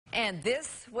And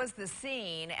this was the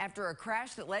scene after a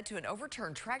crash that led to an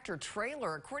overturned tractor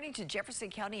trailer. According to Jefferson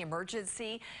County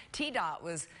Emergency, TDOT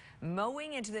was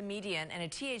mowing into the median and a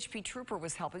THP trooper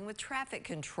was helping with traffic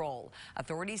control.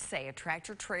 Authorities say a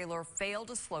tractor trailer failed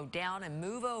to slow down and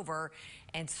move over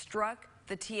and struck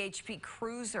the THP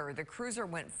cruiser. The cruiser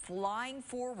went flying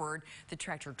forward. The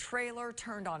tractor trailer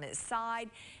turned on its side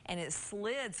and it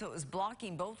slid, so it was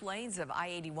blocking both lanes of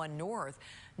I-81 North.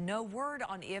 No word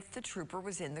on if the trooper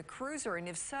was in the cruiser, and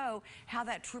if so, how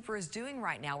that trooper is doing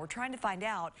right now. We're trying to find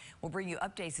out. We'll bring you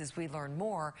updates as we learn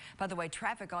more. By the way,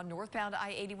 traffic on northbound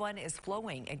I-81 is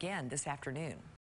flowing again this afternoon.